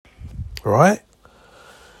Right?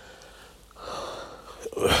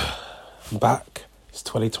 I'm back. It's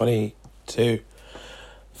 2022.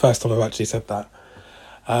 First time I've actually said that.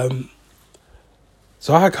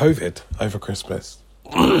 So I had COVID over Christmas.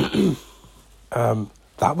 That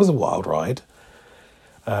was a wild ride.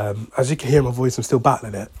 As you can hear in my voice, I'm still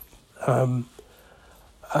battling it.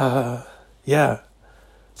 Yeah.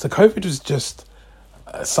 So COVID was just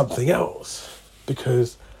something else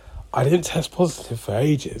because I didn't test positive for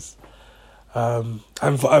ages. And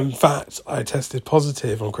in fact, I tested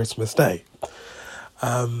positive on Christmas Day,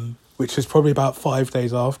 which was probably about 5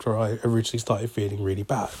 days after I originally started feeling really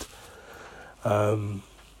bad. So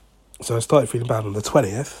I started feeling bad on the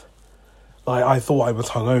 20th. I thought I was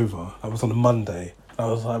hungover. I was on a Monday. I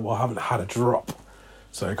was like, well, I haven't had a drop,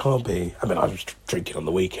 so it can't be. I mean, I was drinking on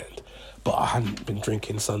the weekend, but I hadn't been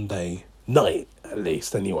drinking Sunday night, at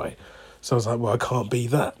least, anyway. So I was like, well, I can't be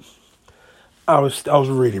that. I was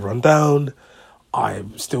really run down. I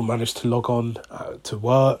still managed to log on to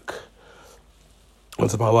work,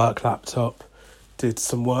 onto my work laptop, did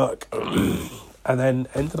some work, and then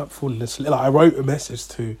ended up falling asleep. I wrote a message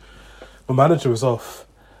to, my manager was off,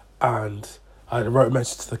 and I wrote a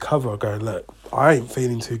message to the cover going, look, I ain't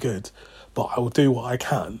feeling too good, but I will do what I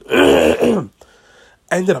can.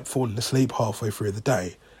 Ended up falling asleep halfway through the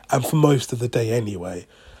day, and for most of the day anyway.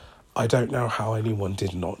 I don't know how anyone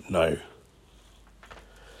did not know.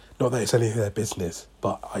 Not that it's any of their business,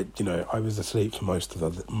 but I was asleep for most of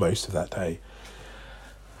that day.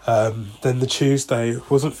 Then the Tuesday,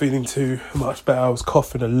 wasn't feeling too much better. I was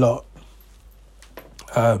coughing a lot.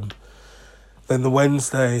 Then the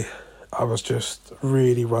Wednesday, I was just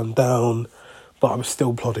really run down, but I was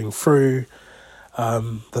still plodding through.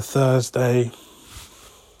 The Thursday,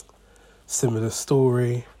 similar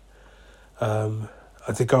story. I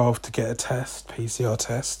did go off to get a test, PCR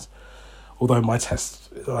test. Although my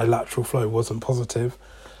lateral flow wasn't positive,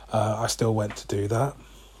 I still went to do that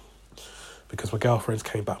because my girlfriend's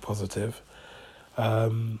came back positive.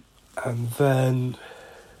 And then,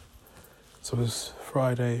 so it was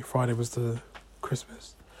Friday. Friday was the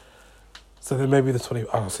Christmas. So then maybe the 20th,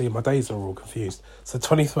 oh, see, my days are all confused. So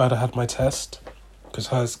 23rd I had my test because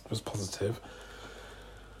hers was positive.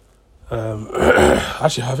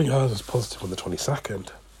 Actually, I think hers was positive on the 22nd.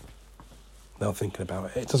 Now thinking about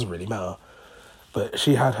it, it doesn't really matter. But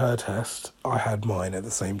she had her test, I had mine at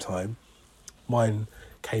the same time. Mine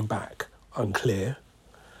came back unclear.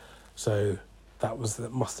 So that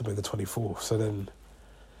must have been the 24th. So then,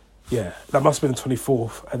 yeah, that must have been the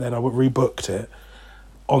 24th. And then I rebooked it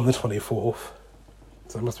on the 24th.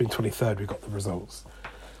 So it must have been 23rd we got the results.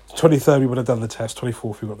 23rd we would have done the test,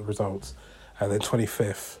 24th we got the results. And then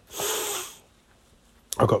 25th,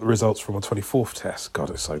 I got the results from my 24th test. God,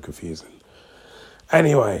 it's so confusing.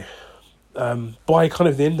 Anyway, by kind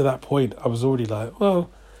of the end of that point, I was already like, well,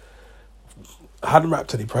 I hadn't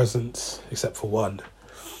wrapped any presents except for one.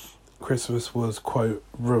 Christmas was, quote,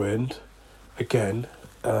 ruined again.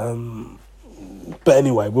 But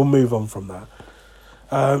anyway, we'll move on from that.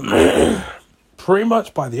 Pretty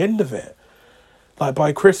much by the end of it, like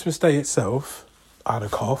by Christmas Day itself, I had a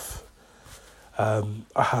cough. I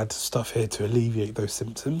had stuff here to alleviate those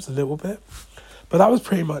symptoms a little bit. But that was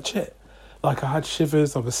pretty much it. Like, I had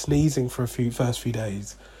shivers, I was sneezing for first few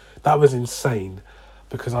days. That was insane,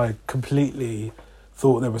 because I completely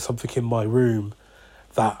thought there was something in my room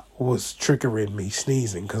that was triggering me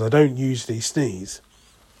sneezing, because I don't usually sneeze,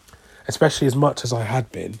 especially as much as I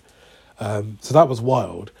had been. So that was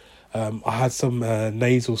wild. I had some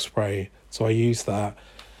nasal spray, so I used that,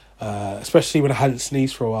 especially when I hadn't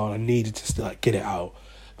sneezed for a while and I needed to get it out.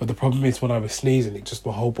 But the problem is when I was sneezing,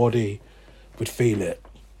 my whole body would feel it.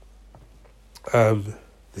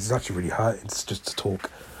 This is actually really hurting just to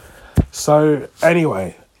talk. So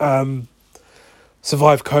anyway,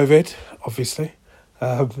 survived COVID, obviously,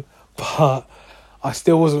 but I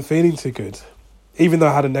still wasn't feeling too good, even though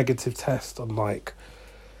I had a negative test on I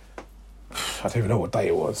don't even know what day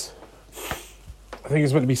it was. I think it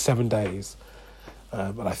was meant to be 7 days,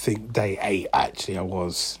 but I think day 8 actually I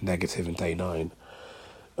was negative, and day 9,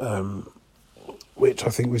 which I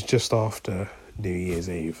think was just after New Year's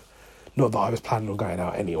Eve. Not that I was planning on going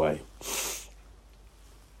out anyway.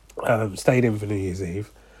 Stayed in for New Year's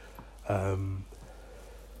Eve.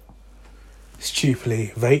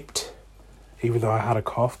 Stupidly vaped, even though I had a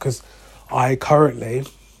cough, because I currently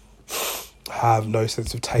have no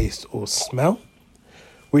sense of taste or smell,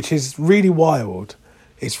 which is really wild.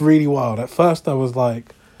 It's really wild. At first I was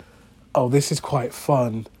like, oh, this is quite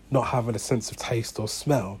fun, not having a sense of taste or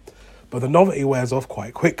smell. But the novelty wears off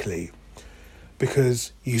quite quickly,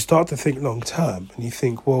 because you start to think long term and you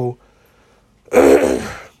think, well,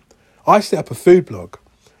 I set up a food blog.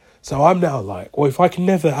 So I'm now like, well, if I can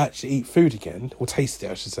never actually eat food again, or taste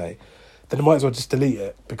it, I should say, then I might as well just delete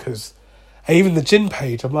it. Because even the gin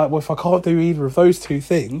page, I'm like, well, if I can't do either of those two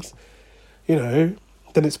things, then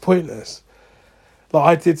it's pointless. Like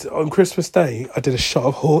I did on Christmas Day, I did a shot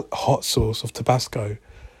of hot sauce of Tabasco.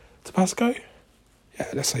 Tabasco? Yeah,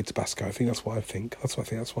 let's say Tabasco. I think that's what I think. That's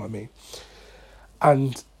what I mean.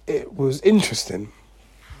 And it was interesting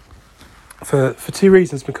for two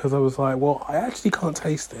reasons. Because I was like, well, I actually can't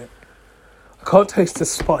taste it. I can't taste the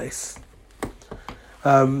spice.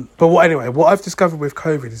 But what I've discovered with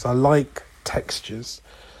COVID is I like textures.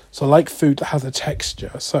 So I like food that has a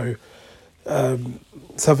texture. So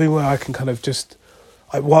something where I can kind of just,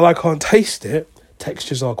 while I can't taste it,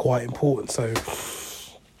 textures are quite important. So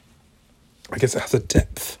I guess it has a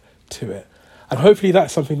depth to it. And hopefully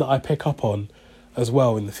that's something that I pick up on as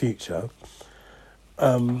well in the future.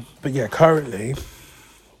 But yeah, currently,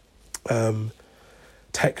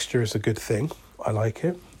 texture is a good thing. I like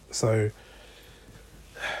it. So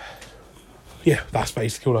yeah, that's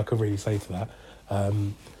basically all I can really say to that.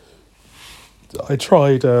 I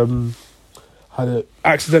tried,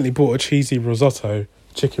 accidentally bought a cheesy risotto,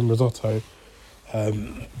 chicken risotto.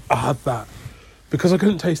 I had that. Because I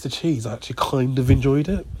couldn't taste the cheese, I actually kind of enjoyed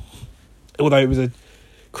it. Although it was a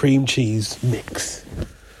cream cheese mix.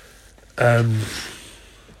 I've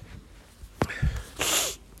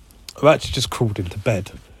actually just crawled into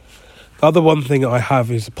bed. The other one thing I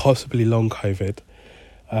have is possibly long COVID.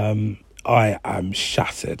 I am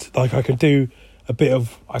shattered. Like I could do a bit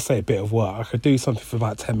of work. I could do something for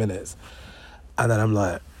about 10 minutes. And then I'm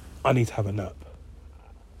like, I need to have a nap.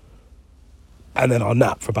 And then I'll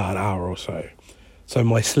nap for about an hour or so. So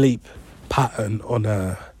my sleep pattern on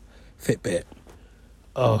a Fitbit,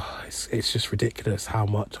 it's just ridiculous how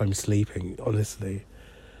much I'm sleeping, honestly.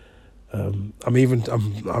 I'm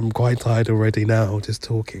quite tired already now, just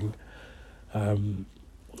talking.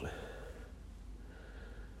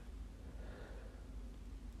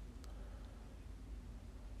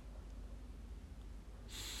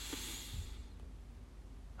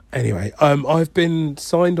 Anyway, I've been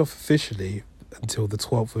signed off officially until the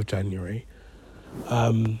 12th of January.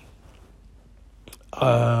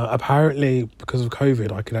 Apparently, because of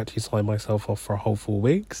COVID, I can actually sign myself off for a whole 4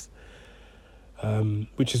 weeks,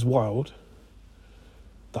 which is wild.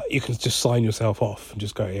 That you can just sign yourself off and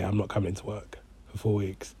just go, yeah, I'm not coming into work for 4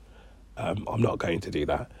 weeks. I'm not going to do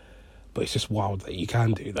that, but it's just wild that you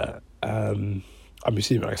can do that. I'm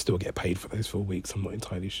assuming I still get paid for those 4 weeks. I'm not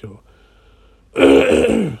entirely sure.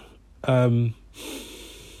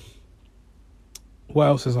 What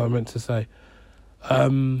else is I meant to say?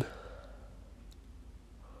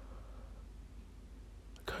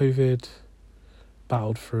 COVID,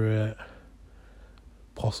 battled through it,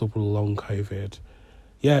 possible long COVID.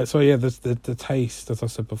 Yeah, so yeah, the taste, as I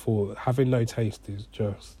said before, having no taste is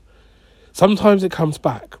just, sometimes it comes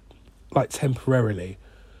back, like temporarily.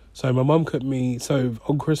 So my mum cooked me, so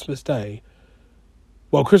on Christmas Day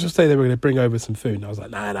they were going to bring over some food, and I was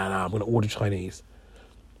like, nah, I'm going to order Chinese.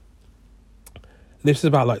 And this is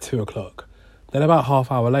about like 2:00. Then about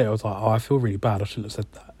half hour later, I was like, I feel really bad, I shouldn't have said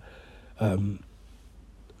that.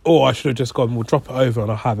 Or I should have just gone, we'll drop it over and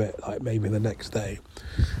I'll have it like maybe the next day.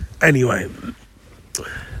 Anyway,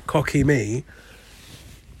 cocky me.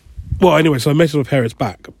 Well, anyway, so I messaged my parents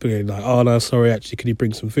back, being like, oh no, sorry, actually, can you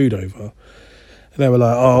bring some food over? And they were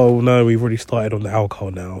like, oh no, we've already started on the alcohol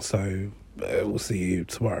now, so we'll see you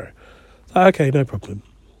tomorrow. So, okay, no problem.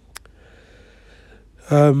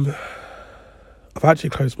 I've actually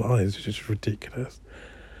closed my eyes, which is ridiculous.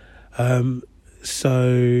 That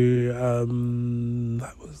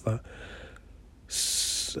was that.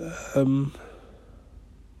 I'm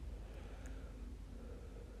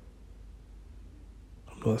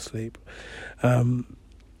not asleep.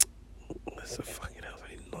 It's a fucking hell,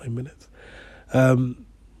 only 9 minutes.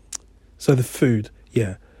 So the food,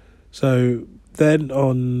 yeah. So then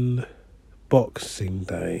on Boxing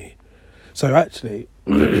Day, so actually,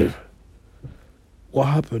 what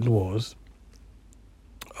happened was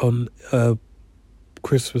on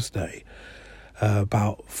Christmas Day,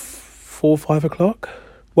 about 4 or 5 o'clock.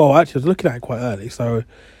 Well, actually, I was looking at it quite early. So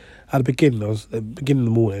at the beginning of the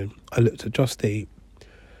morning, I looked at Just Eat,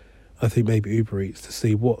 I think maybe Uber Eats, to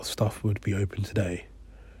see what stuff would be open today.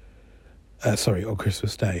 On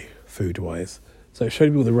Christmas Day, food-wise. So it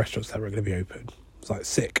showed me all the restaurants that were going to be open. I was like,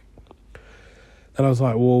 sick. And I was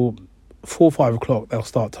like, well, 4 or 5 o'clock, they'll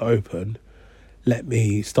start to open. Let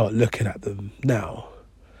me start looking at them now.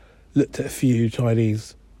 Looked at a few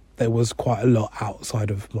Chinese. There was quite a lot outside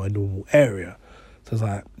of my normal area. So I was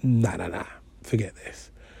like, nah, forget this.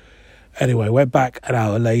 Anyway, went back an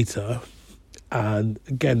hour later, and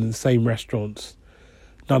again, the same restaurants,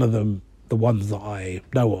 none of them, the ones that I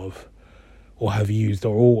know of or have used, are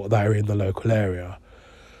all that are in the local area.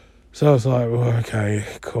 So I was like, well, okay,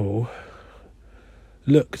 cool.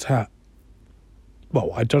 I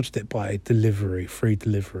judged it by delivery, free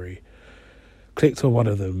delivery. Clicked on one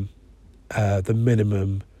of them. The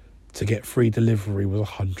minimum to get free delivery was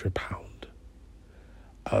 £100.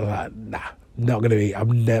 I was like, nah, not going to be. I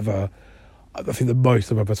think the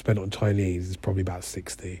most I've ever spent on Chinese is probably about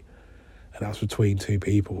 60. And that's between two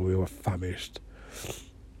people. We were famished.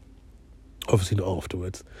 Obviously not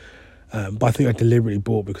afterwards. But I think I deliberately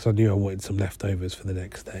bought because I knew I wanted some leftovers for the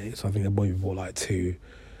next day. So I think I maybe bought like two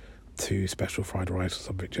special fried rice or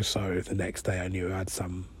something, just so the next day I knew I had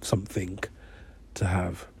something to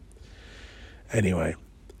have. Anyway,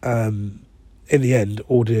 in the end, I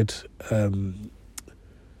ordered a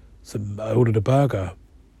burger.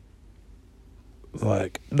 I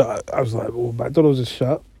was like, well, McDonald's is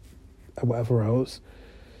shut and whatever else.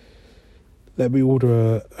 Let me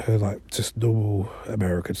order a like just normal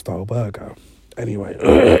American style burger. Anyway,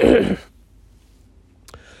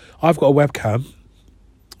 I've got a webcam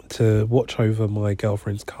to watch over my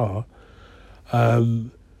girlfriend's car.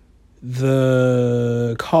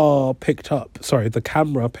 The camera picked up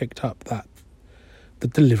that the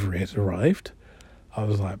delivery had arrived. I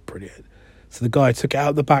was like, brilliant. So the guy took it out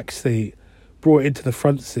of the back seat, brought it into the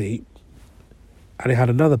front seat, and it had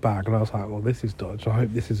another bag. And I was like, well, this is dodge. I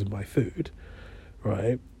hope this isn't my food.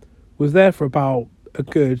 Right? Was there for about a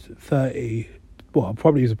good 30,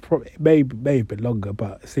 may have been longer,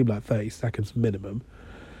 but it seemed like 30 seconds minimum.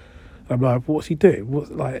 I'm like, what's he doing?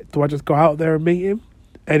 Do I just go out there and meet him?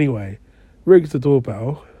 Anyway, rings the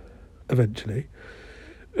doorbell, eventually.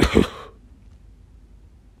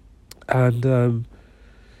 And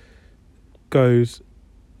goes,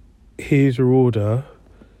 here's your order,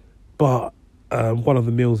 but one of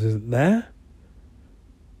the meals isn't there.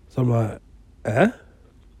 So I'm like,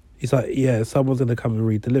 He's like, yeah, someone's going to come and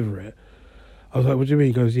re-deliver it. I was like, what do you mean?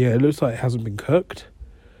 He goes, yeah, it looks like it hasn't been cooked.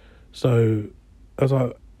 So I was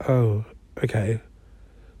like, oh, okay.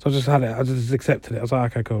 So I just accepted it. I was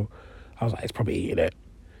like, okay, cool. I was like, it's probably eating it.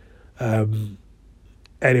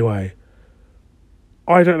 Anyway,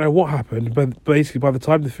 I don't know what happened, but basically by the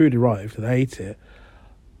time the food arrived and I ate it,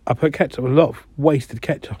 I put ketchup, a lot of wasted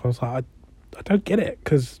ketchup. I was like, I don't get it,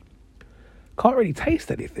 because I can't really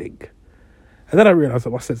taste anything. And then I realised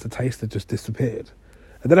that my sense of taste had just disappeared.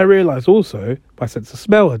 And then I realised also my sense of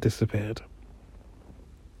smell had disappeared.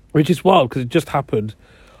 Which is wild, because it just happened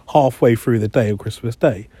halfway through the day on Christmas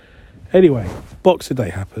Day. Anyway, Boxing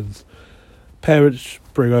Day happens. Parents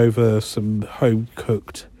bring over some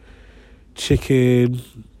home-cooked chicken,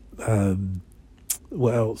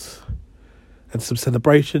 what else? And some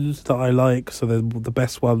celebrations that I like. So the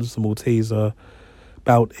best ones, the Malteser,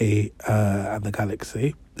 Bounty, and the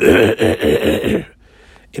Galaxy.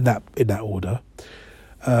 in that order.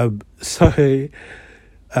 So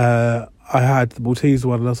I had the Malteser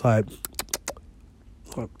one and I was like,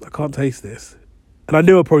 I can't taste this. And I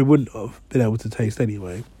knew I probably wouldn't have been able to taste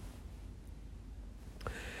anyway.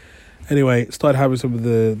 Anyway, started having some of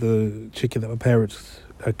the chicken that my parents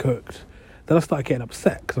had cooked. Then I started getting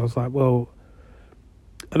upset because I was like, well,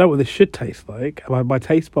 I know what this should taste like. My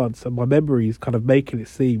taste buds and my memories kind of making it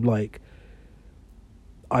seem like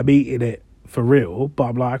I'm eating it for real, but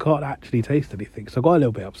I'm like, I can't actually taste anything. So I got a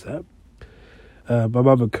little bit upset. My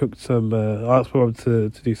mum had cooked some, I asked my mum to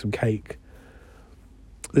do some cake.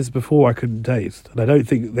 This is before I couldn't taste, and I don't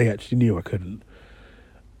think they actually knew I couldn't.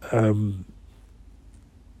 Because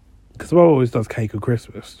my mum always does cake on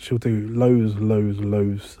Christmas. She'll do loaves and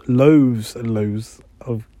loaves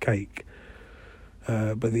of cake.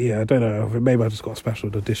 But yeah, I don't know. Maybe I just got a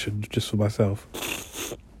special edition just for myself.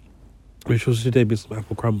 Which was, she did me some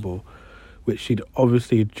apple crumble, which she'd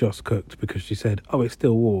obviously just cooked because she said, oh, it's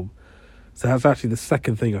still warm. So that's actually the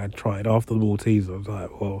second thing I'd tried after the Malteser. I was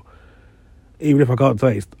like, well, even if I can't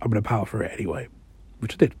taste, I'm going to power for it anyway,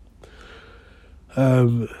 which I did.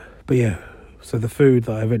 But yeah, so the food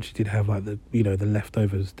that I eventually did have, like the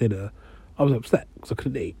leftovers dinner, I was upset because I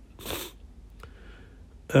couldn't eat.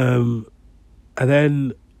 And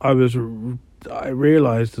then I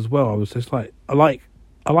realised as well, I was just like, I like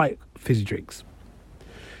fizzy drinks.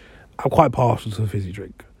 I'm quite partial to a fizzy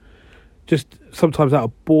drink. Just sometimes out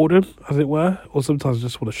of boredom, as it were, or sometimes I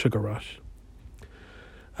just want a sugar rush.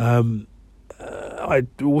 I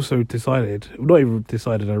also decided, not even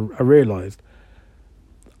decided, I realised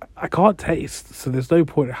I can't taste, so there's no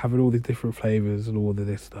point in having all these different flavours and all of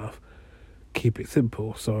this stuff. Keep it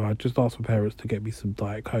simple. So I just asked my parents to get me some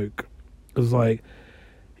Diet Coke. It was like,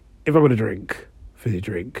 if I'm going to drink, fizzy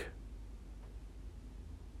drink,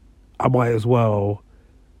 I might as well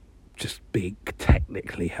just be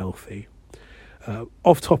technically healthy.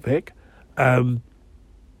 Off topic, the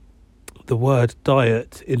word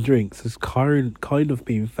diet in drinks has kind of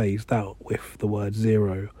been phased out with the word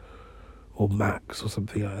zero or max or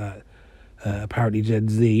something like that. Apparently Gen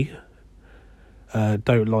Z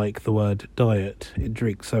don't like the word diet in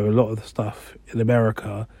drinks, so a lot of the stuff in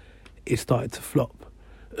America is starting to flop.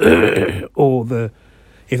 Or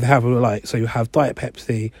if they have so you have Diet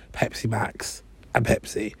Pepsi, Pepsi Max, and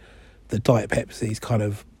Pepsi. The Diet Pepsi's kind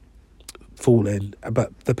of fallen,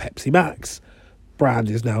 but the Pepsi Max brand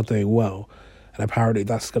is now doing well, and apparently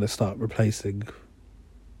that's going to start replacing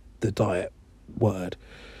the diet word.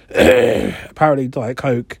 Apparently Diet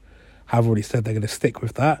Coke have already said they're going to stick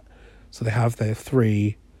with that, so they have their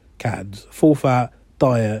 3 cans: full fat,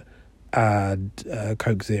 diet, and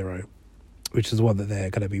Coke Zero, which is the one that they're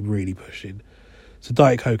going to be really pushing. So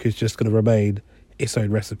Diet Coke is just going to remain its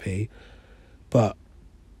own recipe, but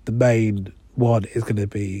the main one is going to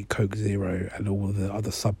be Coke Zero and all the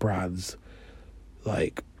other sub-brands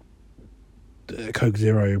like Coke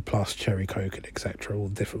Zero plus Cherry Coke and etc., all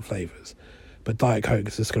different flavours. But Diet Coke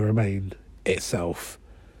is just going to remain itself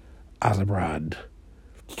as a brand.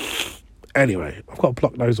 Anyway, I've got a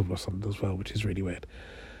blocked nose on my son as well, which is really weird.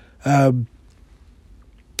 I ain't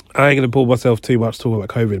going to pull myself too much talking about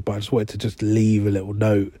COVID, but I just wanted to just leave a little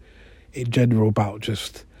note in general about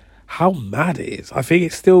just how mad it is. I think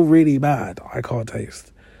it's still really mad. I can't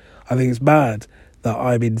taste. I think it's mad that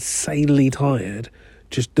I'm insanely tired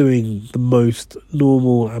just doing the most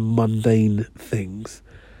normal and mundane things.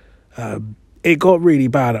 It got really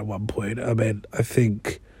bad at one point. I mean, I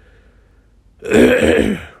think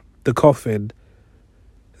the coughing.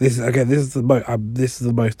 This is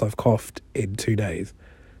the most I've coughed in 2 days.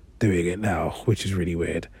 Doing it now, which is really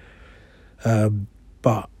weird.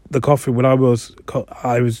 But the coughing, when I was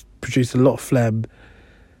producing a lot of phlegm.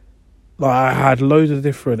 Like, I had loads of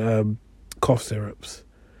different cough syrups.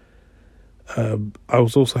 I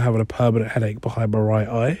was also having a permanent headache behind my right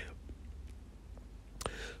eye.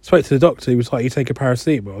 Spoke to the doctor. He was like, "You take a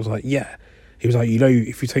paracetamol?" I was like, "Yeah." He was like,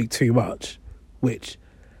 if you take too much, which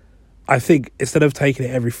I think instead of taking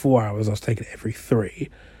it every 4 hours, I was taking it every 3.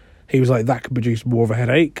 He was like, that could produce more of a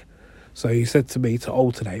headache. So he said to me to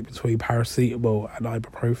alternate between paracetamol and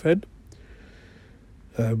ibuprofen,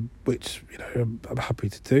 which, I'm happy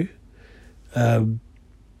to do.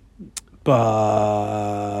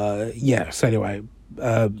 But yeah, so anyway,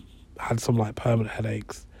 had some like permanent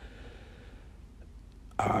headaches.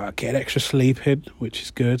 Getting extra sleep in, which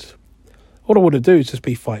is good. All I want to do is just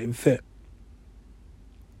be fighting fit.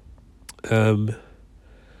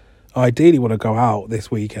 I ideally want to go out this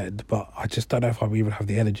weekend, but I just don't know if I even have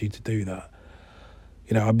the energy to do that.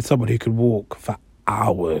 I'm someone who can walk for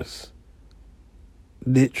hours.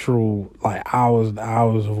 Literal, like, hours and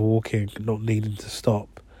hours of walking, not needing to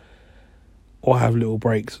stop. Or have little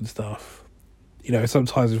breaks and stuff.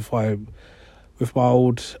 Sometimes with my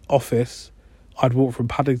old office, I'd walk from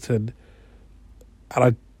Paddington and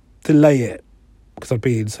I'd delay it because I'd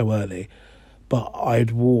be in so early. But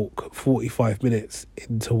I'd walk 45 minutes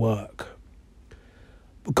into work.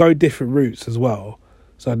 But go different routes as well.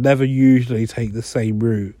 So I'd never usually take the same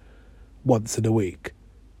route once in a week.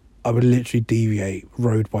 I would literally deviate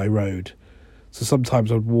road by road. So sometimes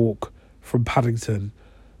I'd walk from Paddington.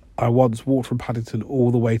 I once walked from Paddington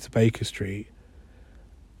all the way to Baker Street.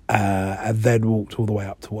 And then walked all the way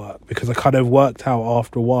up to work. Because I kind of worked out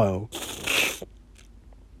after a while.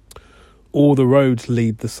 All the roads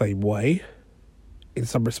lead the same way. In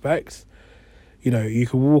some respects. You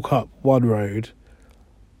can walk up one road.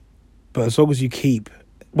 But as long as you keep...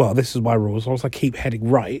 Well, this is my rule. As long as I keep heading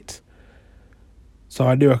right... So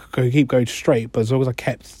I knew I could keep going straight, but as long as I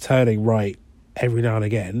kept turning right every now and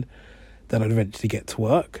again, then I'd eventually get to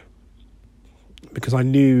work. Because I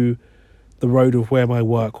knew the road of where my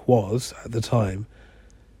work was at the time,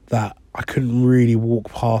 that I couldn't really walk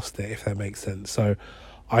past it, if that makes sense. So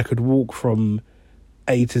I could walk from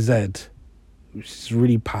A to Z, which is a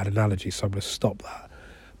really bad analogy, so I'm going to stop that.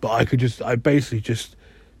 But I basically just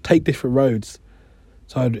take different roads.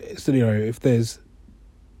 So if there's...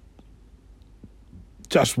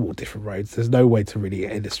 Just walk different roads. There's no way to really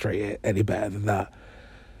illustrate it any better than that.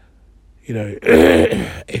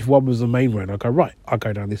 If one was the main road, I'd go, right, I'll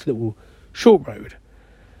go down this little short road.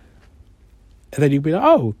 And then you'd be like,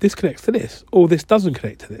 oh, this connects to this. Or this doesn't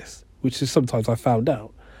connect to this. Which is sometimes I found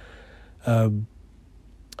out. I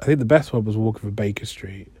think the best one was walking from Baker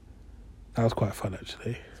Street. That was quite fun,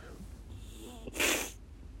 actually.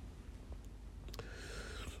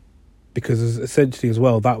 because essentially as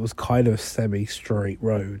well, that was kind of a semi-straight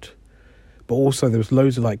road. But also there was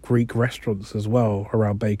loads of like Greek restaurants as well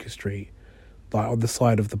around Baker Street, like on the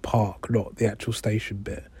side of the park, not the actual station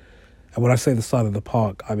bit. And when I say the side of the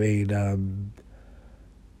park, I mean,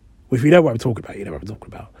 if you know what I'm talking about, you know what I'm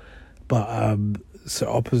talking about. But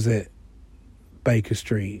so opposite Baker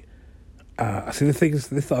Street, I see the thing is,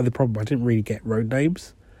 this is the other problem, I didn't really get road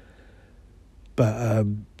names. But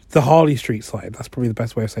the Harley Street side, that's probably the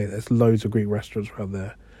best way of saying it. There's loads of Greek restaurants around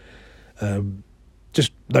there.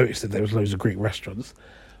 Just noticed that there was loads of Greek restaurants.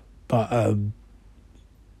 But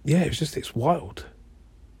yeah, it's wild.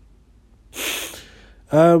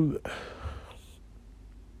 My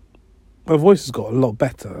voice has got a lot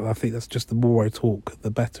better, and I think that's just the more I talk,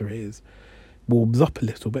 the better it is. Warms up a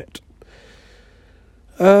little bit.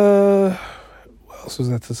 What else was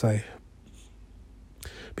there to say?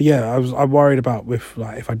 But yeah, I'm worried about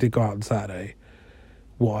if I did go out on Saturday,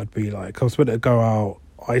 what I'd be like. I was meant to go out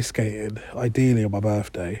ice skating, ideally on my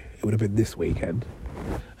birthday. It would have been this weekend.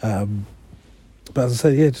 But as I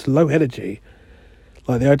said, yeah, just low energy.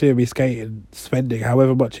 Like the idea of me skating, spending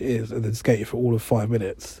however much it is, and then skating for all of 5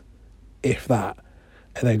 minutes, if that,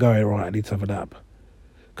 and then going, right, I need to have a nap.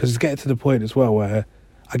 Because it's getting to the point as well where,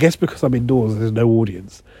 I guess because I'm indoors, there's no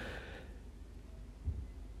audience.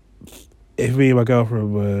 If me and my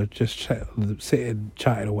girlfriend were just sitting,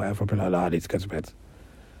 chatting or whatever, I'd be like, I need to go to bed.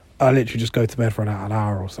 I literally just go to bed for an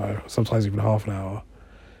hour or so, sometimes even half an hour.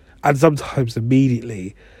 And sometimes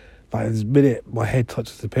immediately, like the minute my head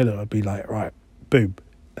touches the pillow, I'd be like, right, boom,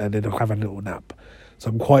 and then I'll have a little nap. So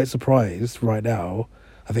I'm quite surprised right now.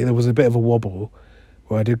 I think there was a bit of a wobble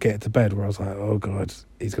where I did get into bed where I was like, oh God,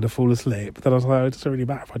 he's going to fall asleep. But then I was like, it doesn't really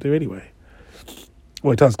matter if I do anyway.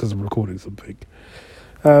 Well, it does because I'm recording something.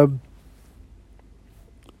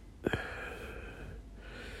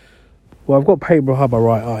 Well, I've got pain behind my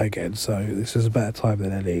right eye again, so this is a better time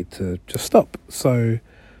than any to just stop. So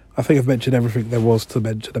I think I've mentioned everything there was to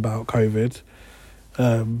mention about COVID.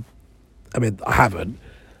 I mean, I haven't.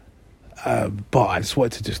 But I just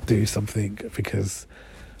wanted to just do something because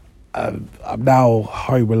I'm now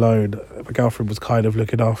home alone. My girlfriend was kind of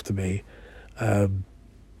looking after me the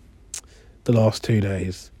last 2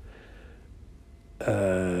 days.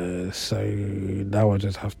 So now I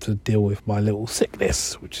just have to deal with my little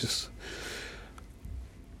sickness, which is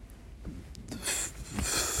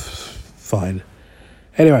fine.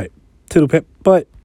 Anyway, toodle pip, bye.